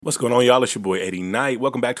What's going on, y'all? It's your boy Eddie Knight.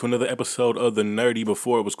 Welcome back to another episode of the Nerdy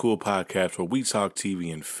Before It Was Cool podcast, where we talk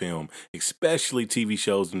TV and film, especially TV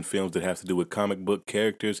shows and films that have to do with comic book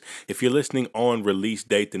characters. If you're listening on release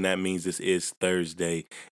date, then that means this is Thursday,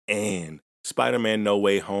 and Spider-Man No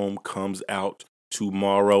Way Home comes out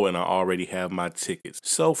tomorrow, and I already have my tickets.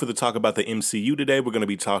 So for the talk about the MCU today, we're going to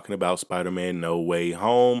be talking about Spider-Man No Way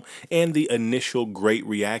Home and the initial great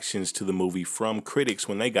reactions to the movie from critics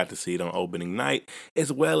when they got to see it on opening night,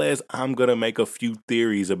 as well as I'm going to make a few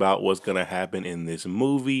theories about what's going to happen in this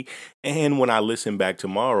movie. And when I listen back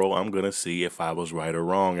tomorrow, I'm going to see if I was right or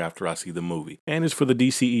wrong after I see the movie. And as for the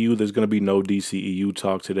DCEU, there's going to be no DCEU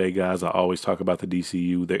talk today, guys. I always talk about the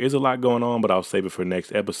DCEU. There is a lot going on, but I'll save it for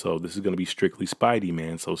next episode. This is going to be strictly Spidey,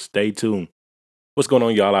 man, so stay tuned. What's going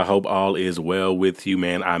on, y'all? I hope all is well with you,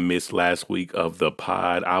 man. I missed last week of the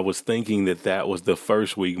pod. I was thinking that was the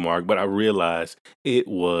first week mark, but I realized it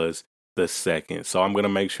was the second. So I'm going to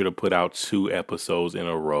make sure to put out 2 episodes in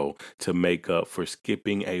a row to make up for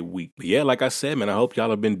skipping a week. But yeah, like I said, man, I hope y'all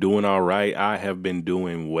have been doing all right. I have been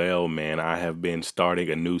doing well, man. I have been starting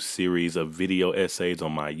a new series of video essays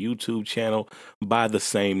on my YouTube channel by the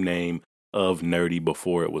same name of Nerdy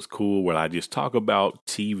Before It Was Cool, where I just talk about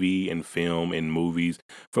TV and film and movies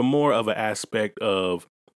from more of an aspect of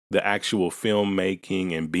the actual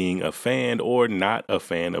filmmaking and being a fan or not a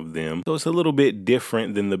fan of them. So it's a little bit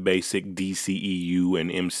different than the basic DCEU and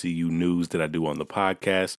MCU news that I do on the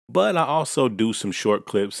podcast. But I also do some short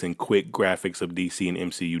clips and quick graphics of DC and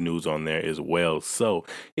MCU news on there as well. So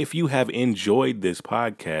if you have enjoyed this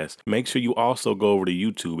podcast, make sure you also go over to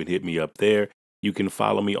YouTube and hit me up there. You can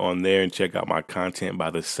follow me on there and check out my content by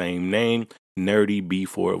the same name, Nerdy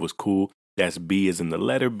Before It Was Cool. That's B as in the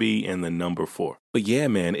letter B and the number 4. But yeah,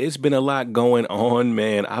 man, it's been a lot going on,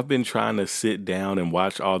 man. I've been trying to sit down and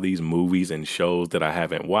watch all these movies and shows that I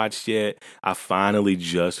haven't watched yet. I finally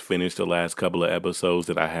just finished the last couple of episodes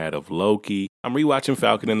that I had of Loki. I'm rewatching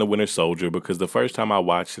Falcon and the Winter Soldier because the first time I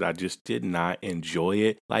watched it, I just did not enjoy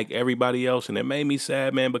it like everybody else. And it made me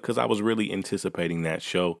sad, man, because I was really anticipating that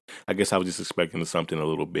show. I guess I was just expecting something a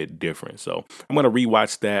little bit different. So I'm going to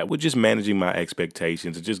rewatch that with just managing my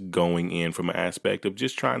expectations and just going in from an aspect of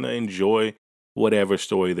just trying to enjoy whatever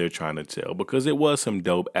story they're trying to tell, because it was some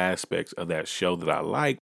dope aspects of that show that I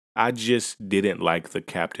liked. I just didn't like the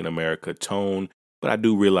Captain America tone, but I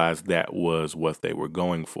do realize that was what they were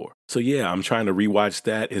going for. So yeah, I'm trying to rewatch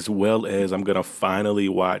that, as well as I'm going to finally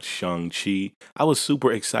watch Shang-Chi. I was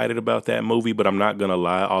super excited about that movie, but I'm not going to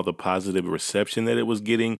lie, all the positive reception that it was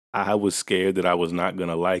getting, I was scared that I was not going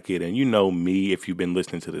to like it. And you know me, if you've been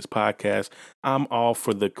listening to this podcast, I'm all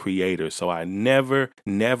for the creator. So I never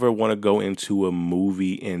want to go into a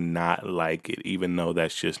movie and not like it, even though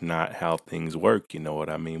that's just not how things work. You know what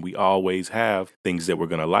I mean? We always have things that we're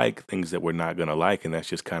going to like, things that we're not going to like. And that's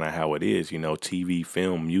just kind of how it is. You know, TV,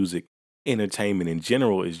 film, music, entertainment in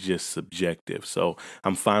general is just subjective. So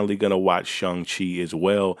I'm finally going to watch Shang-Chi as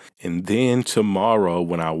well. And then tomorrow,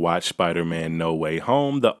 when I watch Spider-Man No Way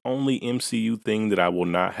Home, the only MCU thing that I will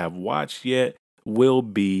not have watched yet will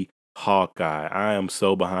be Hawkeye. I am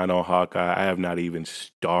so behind on Hawkeye. I have not even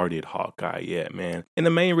started Hawkeye yet, man. And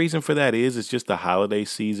the main reason for that is it's just the holiday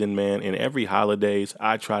season, man. And every holidays,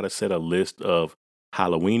 I try to set a list of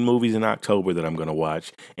Halloween movies in October that I'm going to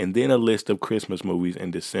watch, and then a list of Christmas movies in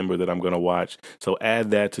December that I'm going to watch. So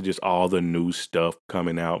add that to just all the new stuff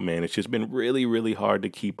coming out, man. It's just been really hard to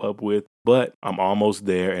keep up with, but I'm almost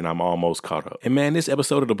there and I'm almost caught up. And man, this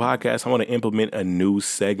episode of the podcast, I want to implement a new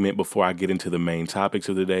segment before I get into the main topics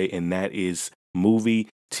of the day, and that is movie,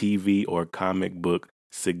 TV, or comic book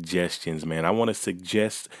suggestions, man. I want to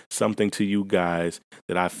suggest something to you guys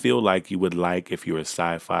that I feel like you would like if you're a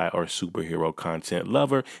sci-fi or superhero content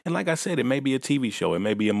lover. And like I said, it may be a TV show, it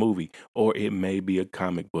may be a movie, or it may be a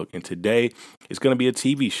comic book. And today it's going to be a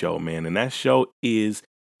TV show, man. And that show is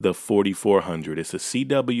The 4400. It's a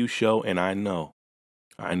CW show, and I know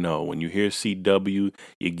when you hear CW,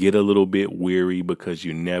 you get a little bit weary because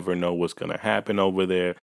you never know what's going to happen over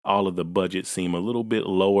there. All of the budgets seem a little bit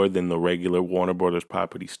lower than the regular Warner Brothers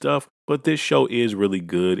property stuff, but this show is really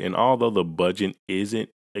good. And although the budget isn't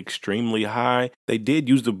extremely high, they did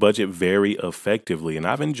use the budget very effectively, and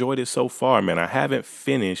I've enjoyed it so far, man. I haven't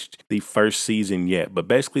finished the first season yet, but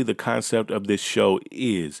basically the concept of this show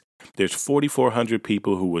is there's 4,400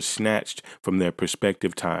 people who were snatched from their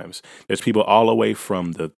respective times. There's people all the way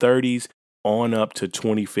from the 30s on up to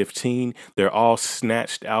 2015. They're all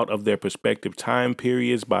snatched out of their respective time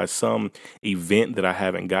periods by some event that I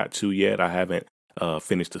haven't got to yet. I haven't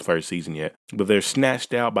finished the first season yet. But they're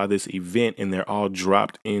snatched out by this event and they're all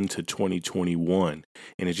dropped into 2021.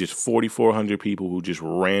 And it's just 4,400 people who just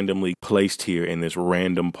randomly placed here in this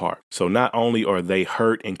random park. So not only are they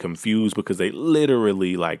hurt and confused because they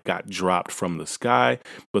literally like got dropped from the sky,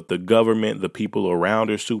 but the government, the people around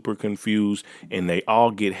are super confused, and they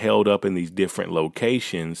all get held up in these different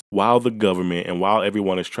locations while the government and while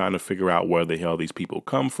everyone is trying to figure out where the hell these people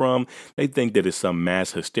come from. They think that it's some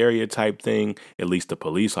mass hysteria type thing, at least the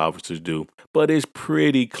police officers do, but it's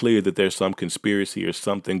pretty clear that there's some conspiracy or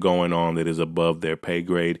something going on that is above their pay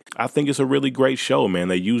grade. I think it's a really great show, man.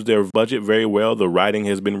 They use their budget very well. The writing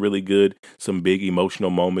has been really good. Some big emotional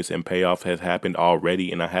moments and payoff has happened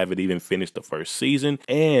already, and I haven't even finished the first season.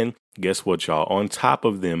 And guess what, y'all? On top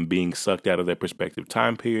of them being sucked out of their respective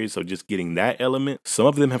time periods, so just getting that element, some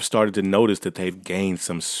of them have started to notice that they've gained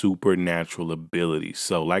some supernatural abilities.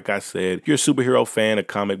 So like I said, if you're a superhero fan, a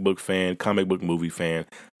comic book fan, comic book movie fan,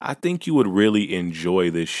 I think you would really enjoy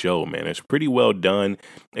this show, man. It's pretty well done,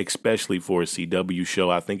 especially for a CW show.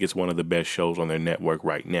 I think it's one of the best shows on their network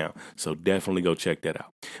right now. So definitely go check that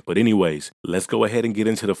out. But anyways, let's go ahead and get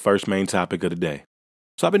into the first main topic of the day.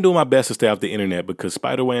 So I've been doing my best to stay off the internet because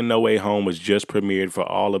Spider-Man No Way Home was just premiered for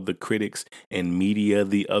all of the critics and media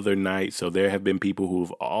the other night. So there have been people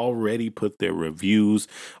who've already put their reviews,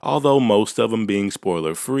 although most of them being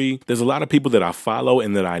spoiler free. There's a lot of people that I follow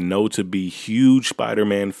and that I know to be huge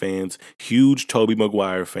Spider-Man fans, huge Tobey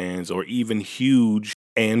Maguire fans, or even huge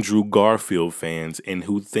Andrew Garfield fans, and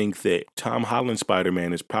who think that Tom Holland's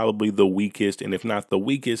Spider-Man is probably the weakest, and if not the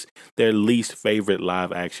weakest, their least favorite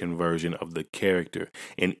live action version of the character.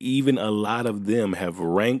 And even a lot of them have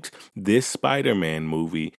ranked this Spider-Man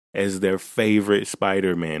movie as their favorite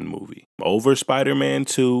Spider-Man movie. Over Spider-Man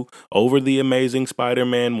 2, over The Amazing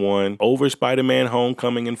Spider-Man 1, over Spider-Man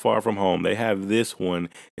Homecoming and Far From Home. They have this one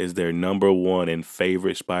as their number one and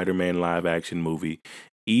favorite Spider-Man live action movie,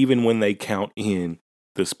 even when they count in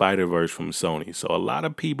the Spider-Verse from Sony. So a lot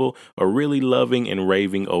of people are really loving and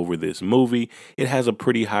raving over this movie. It has a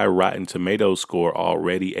pretty high Rotten Tomatoes score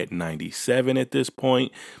already at 97 at this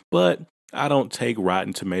point, but I don't take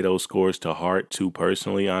Rotten Tomatoes scores to heart too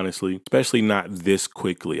personally, honestly, especially not this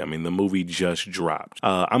quickly. I mean, the movie just dropped.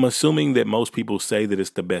 I'm assuming that most people say that it's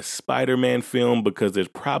the best Spider-Man film because there's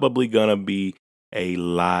probably gonna be a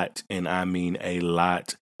lot, and I mean a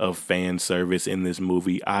lot, of fan service in this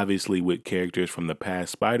movie, obviously with characters from the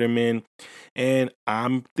past Spider-Man. And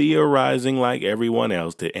I'm theorizing, like everyone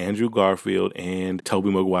else, that Andrew Garfield and Tobey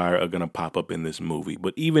Maguire are going to pop up in this movie.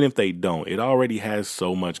 But even if they don't, it already has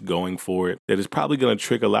so much going for it that it's probably going to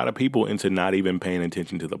trick a lot of people into not even paying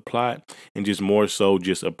attention to the plot and just more so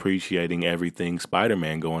just appreciating everything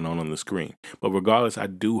Spider-Man going on the screen. But regardless, I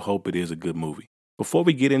do hope it is a good movie. Before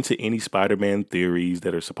we get into any Spider-Man theories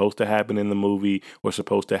that are supposed to happen in the movie or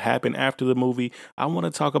supposed to happen after the movie, I want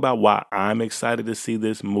to talk about why I'm excited to see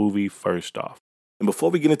this movie first off. And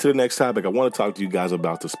before we get into the next topic, I want to talk to you guys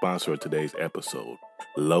about the sponsor of today's episode,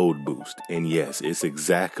 Load Boost. And yes, it's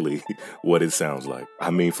exactly what it sounds like.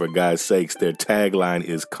 I mean, for God's sakes, their tagline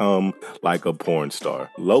is "Come like a porn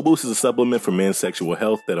star." Load Boost is a supplement for men's sexual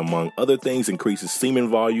health that, among other things, increases semen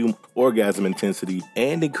volume, orgasm intensity,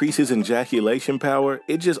 and increases ejaculation power.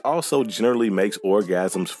 It just also generally makes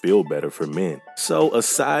orgasms feel better for men. So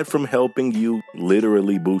aside from helping you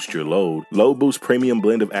literally boost your load, Load Boost premium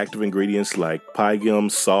blend of active ingredients like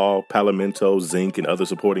pygium, saw, palamento, zinc, and other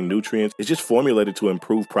supporting nutrients is just formulated to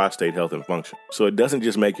improve prostate health and function. So it doesn't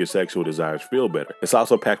just make your sexual desires feel better. It's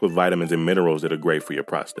also packed with vitamins and minerals that are great for your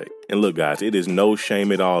prostate. And look, guys, it is no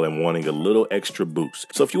shame at all in wanting a little extra boost.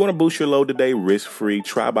 So if you want to boost your load today risk-free,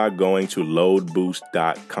 try by going to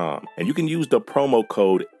loadboost.com. And you can use the promo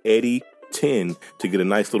code EDDIE10 to get a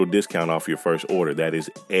nice little discount off your first order. That is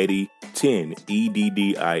EDDIE10,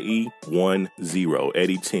 EDDIE10,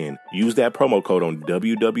 EDDIE10. Use that promo code on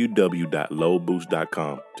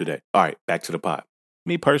www.loadboost.com today. All right, back to the pod.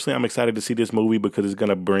 Me personally, I'm excited to see this movie because it's going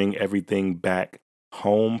to bring everything back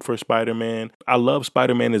home for Spider-Man. I love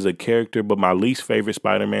Spider-Man as a character, but my least favorite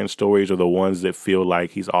Spider-Man stories are the ones that feel like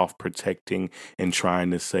he's off protecting and trying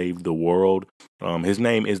to save the world. His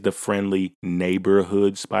name is the friendly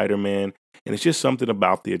neighborhood Spider-Man, and it's just something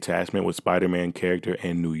about the attachment with Spider-Man character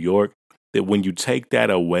in New York that when you take that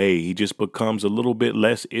away, he just becomes a little bit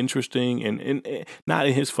less interesting and not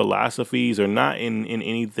in his philosophies or not in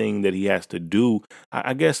anything that he has to do.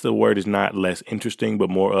 I guess the word is not less interesting, but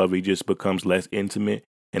more of he just becomes less intimate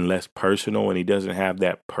and less personal, and he doesn't have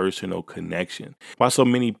that personal connection. Why so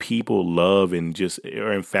many people love and just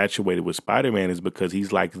are infatuated with Spider-Man is because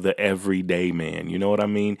he's like the everyday man. You know what I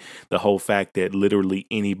mean? The whole fact that literally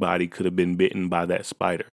anybody could have been bitten by that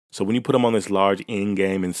spider. So when you put him on this large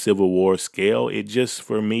Endgame and Civil War scale, it just,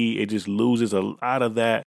 for me, it just loses a lot of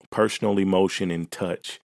that personal emotion and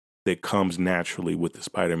touch that comes naturally with the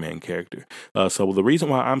Spider-Man character. So the reason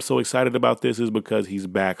why I'm so excited about this is because he's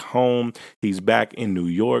back home, he's back in New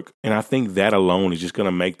York, and I think that alone is just going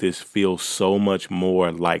to make this feel so much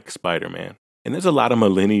more like Spider-Man. And there's a lot of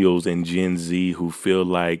millennials and Gen Z who feel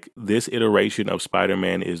like this iteration of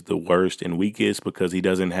Spider-Man is the worst and weakest because he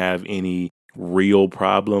doesn't have any real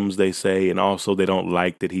problems, they say. And also, they don't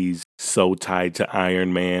like that he's so tied to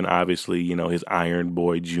Iron Man. Obviously, his Iron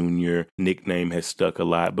Boy Jr. nickname has stuck a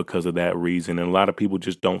lot because of that reason. And a lot of people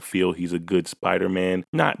just don't feel he's a good Spider-Man,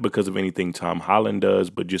 not because of anything Tom Holland does,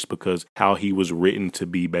 but just because how he was written to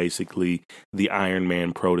be basically the Iron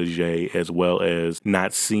Man protege, as well as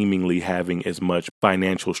not seemingly having as much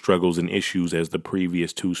financial struggles and issues as the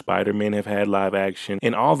previous two Spider-Men have had live action.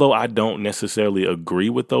 And although I don't necessarily agree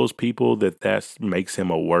with those people that makes him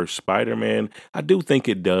a worse Spider-Man, I do think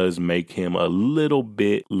it does make him a little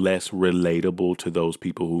bit less relatable to those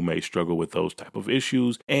people who may struggle with those type of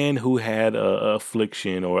issues and who had a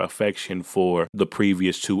affliction or affection for the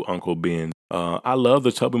previous two Uncle Ben. I love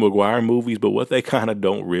the Tobey Maguire movies, but what they kind of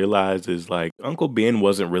don't realize is like Uncle Ben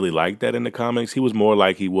wasn't really like that in the comics. He was more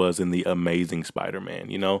like he was in the Amazing Spider-Man,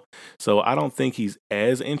 So I don't think he's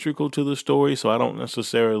as integral to the story, so I don't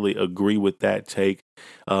necessarily agree with that take.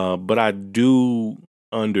 But I do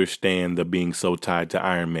understand the being so tied to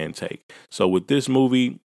Iron Man take. So with this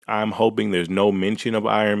movie, I'm hoping there's no mention of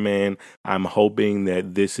Iron Man. I'm hoping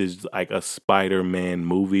that this is like a Spider-Man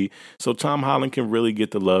movie. So Tom Holland can really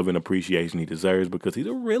get the love and appreciation he deserves because he's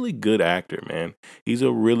a really good actor, man. He's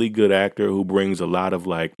a really good actor who brings a lot of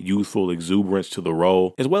like youthful exuberance to the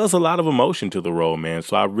role, as well as a lot of emotion to the role, man.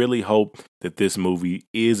 So I really hope that this movie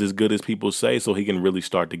is as good as people say so he can really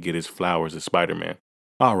start to get his flowers as Spider-Man.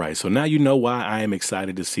 All right, so now you know why I am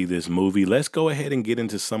excited to see this movie. Let's go ahead and get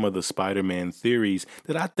into some of the Spider-Man theories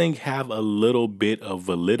that I think have a little bit of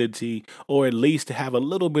validity, or at least have a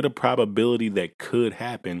little bit of probability that could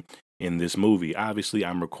happen in this movie. Obviously,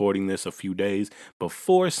 I'm recording this a few days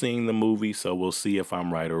before seeing the movie, so we'll see if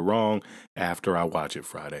I'm right or wrong after I watch it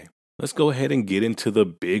Friday. Let's go ahead and get into the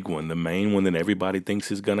big one, the main one that everybody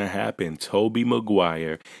thinks is going to happen. Tobey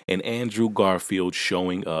Maguire and Andrew Garfield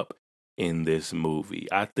showing up in this movie.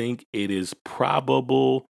 I think it is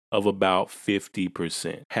probable of about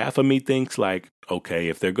 50%. Half of me thinks like, okay,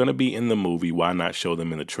 if they're going to be in the movie, why not show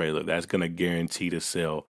them in the trailer? That's going to guarantee to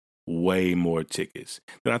sell way more tickets.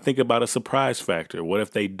 Then I think about a surprise factor. What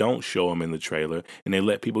if they don't show them in the trailer and they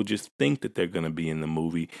let people just think that they're going to be in the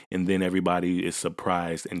movie, and then everybody is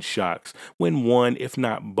surprised and shocked when one, if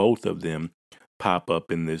not both of them, pop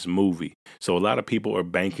up in this movie. So a lot of people are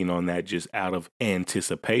banking on that just out of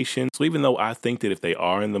anticipation. So even though I think that if they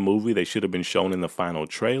are in the movie, they should have been shown in the final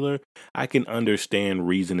trailer, I can understand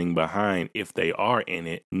reasoning behind if they are in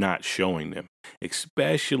it, not showing them,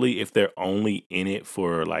 especially if they're only in it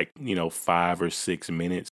for 5 or 6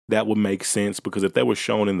 minutes. That would make sense, because if they were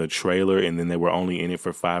shown in the trailer and then they were only in it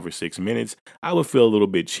for 5 or 6 minutes, I would feel a little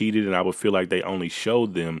bit cheated, and I would feel like they only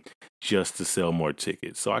showed them just to sell more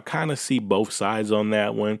tickets. So I kind of see both sides on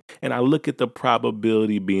that one, and I look at the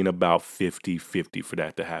probability being about 50-50 for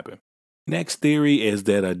that to happen. Next theory is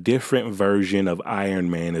that a different version of Iron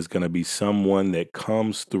Man is going to be someone that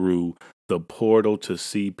comes through the portal to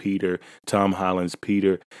see Peter, Tom Holland's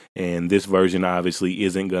Peter, and this version obviously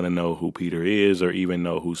isn't going to know who Peter is or even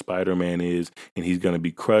know who Spider-Man is, and he's going to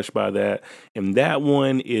be crushed by that. And that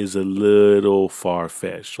one is a little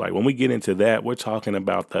far-fetched. Like when we get into that, we're talking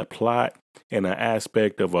about the plot and an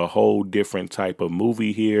aspect of a whole different type of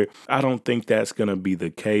movie here. I don't think that's going to be the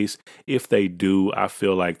case. If they do, I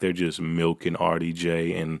feel like they're just milking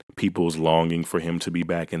RDJ and people's longing for him to be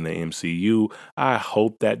back in the MCU. I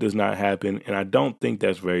hope that does not happen, and I don't think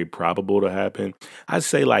that's very probable to happen. I'd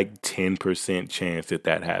say like 10% chance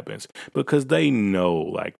that happens, because they know,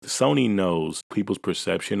 like Sony knows people's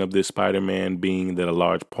perception of this Spider-Man being that a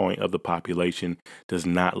large point of the population does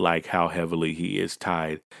not like how heavily he is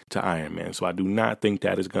tied to Iron Man. So I do not think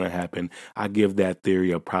that is going to happen. I give that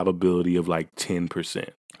theory a probability of like 10%.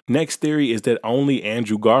 Next theory is that only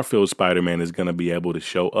Andrew Garfield's Spider-Man is going to be able to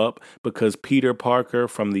show up, because Peter Parker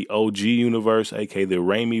from the OG universe, aka the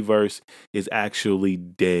Raimi-verse, is actually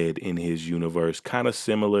dead in his universe. Kind of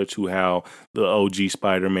similar to how the OG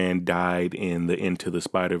Spider-Man died in the Into the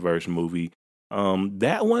Spider-Verse movie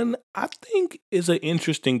That one I think is an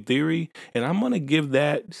interesting theory, and I'm gonna give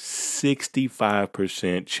that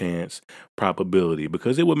 65% chance probability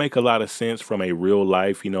because it would make a lot of sense from a real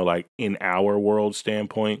life, like in our world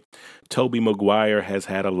standpoint. Toby Maguire has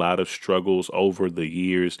had a lot of struggles over the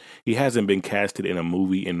years. He hasn't been casted in a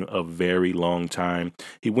movie in a very long time.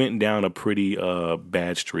 He went down a pretty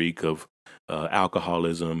bad streak of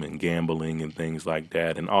alcoholism and gambling and things like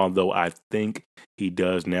that. And although I think he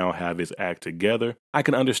does now have his act together, I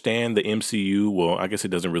can understand the MCU. Well, I guess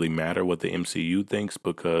it doesn't really matter what the MCU thinks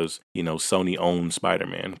because, Sony owns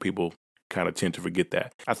Spider-Man. People kind of tend to forget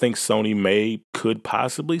that. I think Sony could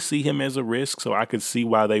possibly see him as a risk, so I could see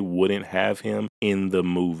why they wouldn't have him in the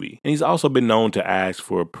movie. And he's also been known to ask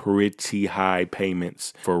for pretty high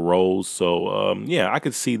payments for roles, so yeah, I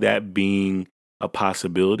could see that being a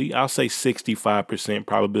possibility. I'll say 65%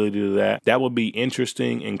 probability to that. That would be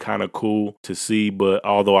interesting and kind of cool to see, but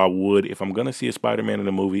although if I'm going to see a Spider-Man in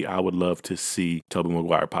a movie, I would love to see Tobey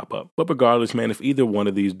Maguire pop up. But regardless, man, if either one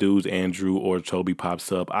of these dudes, Andrew or Tobey,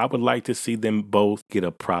 pops up, I would like to see them both get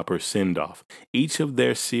a proper send-off. Each of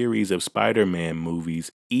their series of Spider-Man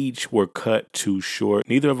movies each were cut too short.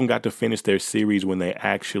 Neither of them got to finish their series when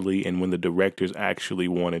the directors actually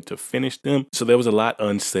wanted to finish them. So there was a lot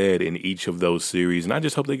unsaid in each of those series, and I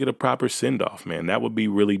just hope they get a proper send-off, man. That would be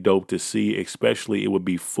really dope to see, especially it would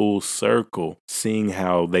be full circle seeing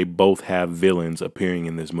how they both have villains appearing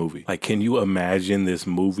in this movie. Like, can you imagine this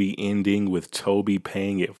movie ending with Tobey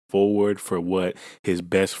paying it forward for what his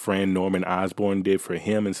best friend Norman Osborn did for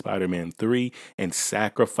him in Spider-Man 3 and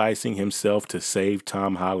sacrificing himself to save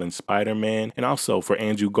Tom Holland's Spider-Man? And also for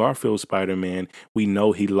Andrew Garfield's Spider-Man, we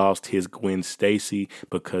know he lost his Gwen Stacy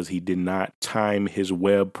because he did not time his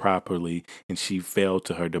web properly and she fell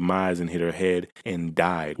to her demise and hit her head and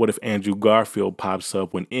died. What if Andrew Garfield pops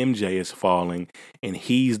up when MJ is falling and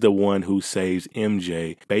he's the one who saves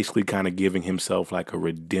MJ, basically kind of giving himself like a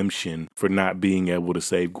redemption for not being able to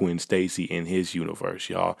save Gwen Stacy in his universe,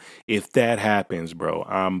 y'all? If that happens, bro,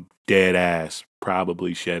 I'm dead ass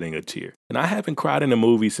probably shedding a tear. And I haven't cried in a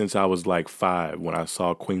movie since I was like 5 when I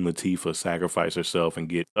saw Queen Latifah sacrifice herself and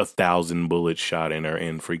get 1,000 bullets shot in her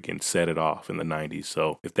and freaking set it off in the 90s.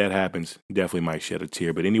 So if that happens, definitely might shed a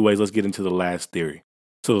tear. But anyways, let's get into the last theory.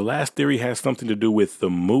 So the last theory has something to do with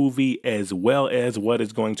the movie as well as what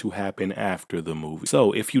is going to happen after the movie.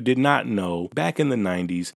 So if you did not know, back in the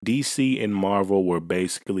 90s, DC and Marvel were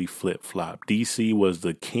basically flip-flop. DC was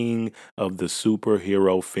the king of the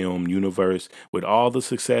superhero film universe with all the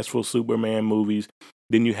successful Superman movies.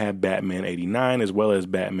 Then you have Batman 89 as well as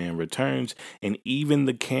Batman Returns, and even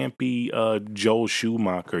the campy Joel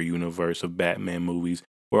Schumacher universe of Batman movies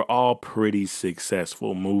were all pretty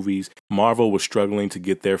successful movies. Marvel was struggling to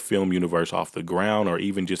get their film universe off the ground or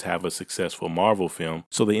even just have a successful Marvel film.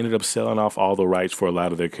 So they ended up selling off all the rights for a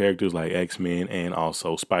lot of their characters like X-Men and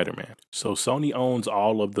also Spider-Man. So Sony owns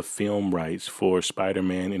all of the film rights for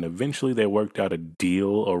Spider-Man, and eventually they worked out a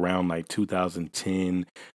deal around like 2010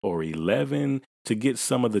 or 11 to get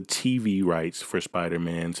some of the TV rights for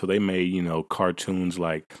Spider-Man. So they made, cartoons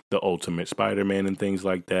like The Ultimate Spider-Man and things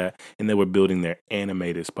like that. And they were building their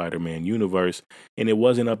animated Spider-Man universe. And it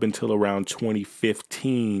wasn't up until around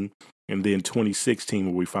 2015 and then 2016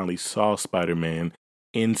 where we finally saw Spider-Man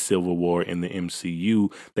in Civil War in the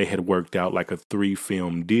MCU. They had worked out like a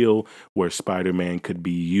 3-film deal where Spider-Man could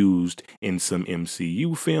be used in some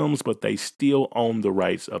MCU films, but they still owned the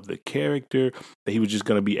rights of the character, that he was just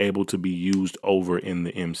going to be able to be used over in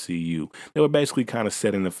the MCU. They were basically kind of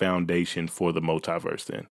setting the foundation for the multiverse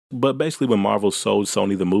then. But basically when Marvel sold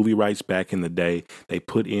Sony the movie rights back in the day, they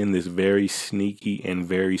put in this very sneaky and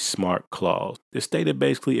very smart clause. They stated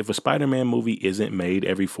basically if a Spider-Man movie isn't made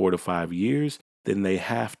every 4 to 5 years, then they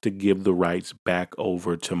have to give the rights back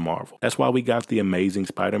over to Marvel. That's why we got the Amazing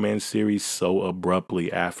Spider-Man series so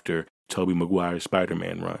abruptly after Tobey Maguire's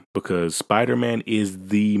Spider-Man run, because Spider-Man is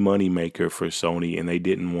the moneymaker for Sony and they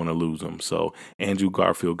didn't want to lose him. So Andrew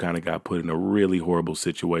Garfield kind of got put in a really horrible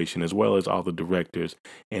situation, as well as all the directors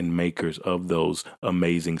and makers of those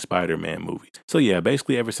Amazing Spider-Man movies. So yeah,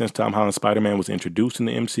 basically ever since Tom Holland's Spider-Man was introduced in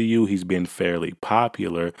the MCU, he's been fairly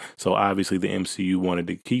popular. So obviously the MCU wanted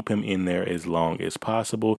to keep him in there as long as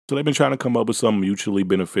possible. So they've been trying to come up with some mutually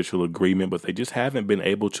beneficial agreement, but they just haven't been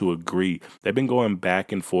able to agree. They've been going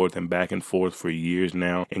back and forth for years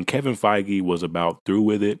now, and Kevin Feige was about through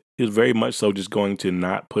with it. He was very much so just going to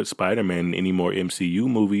not put Spider-Man in any more MCU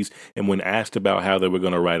movies, and when asked about how they were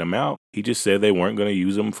going to write him out, he just said they weren't going to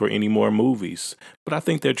use him for any more movies. But I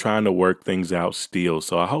think they're trying to work things out still,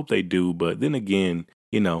 so I hope they do, but then again,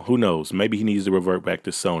 who knows? Maybe he needs to revert back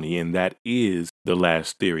to Sony. And that is the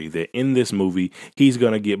last theory, that in this movie, he's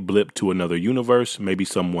going to get blipped to another universe. Maybe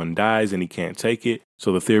someone dies and he can't take it.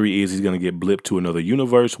 So the theory is he's going to get blipped to another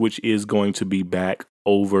universe, which is going to be back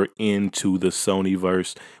over into the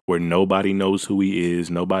Sonyverse where nobody knows who he is.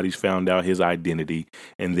 Nobody's found out his identity.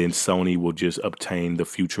 And then Sony will just obtain the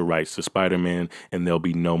future rights to Spider-Man, and there'll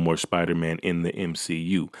be no more Spider-Man in the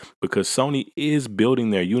MCU because Sony is building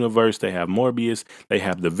their universe. They have Morbius, they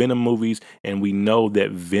have the Venom movies, and we know that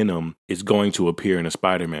Venom is going to appear in a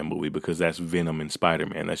Spider-Man movie because that's Venom and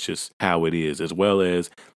Spider-Man. That's just how it is, as well as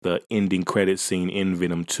the ending credit scene in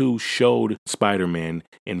Venom 2 showed Spider-Man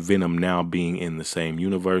and Venom now being in the same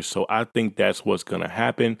universe. So I think that's what's going to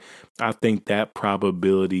happen. I think that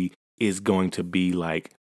probability is going to be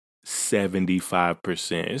like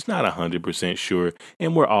 75%. It's not 100% sure,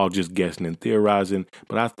 and we're all just guessing and theorizing,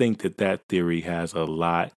 but I think that theory has a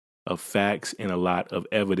lot of facts and a lot of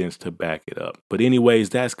evidence to back it up. But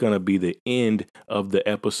anyways, that's going to be the end of the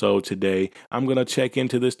episode today. I'm going to check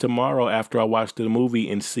into this tomorrow after I watch the movie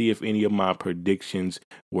and see if any of my predictions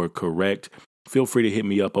were correct. Feel free to hit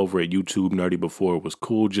me up over at YouTube, Nerdy Before It Was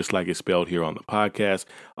Cool, just like it's spelled here on the podcast.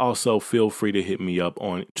 Also, feel free to hit me up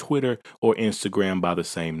on Twitter or Instagram by the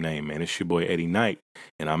same name, man. It's your boy Eddie Knight,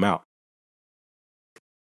 and I'm out.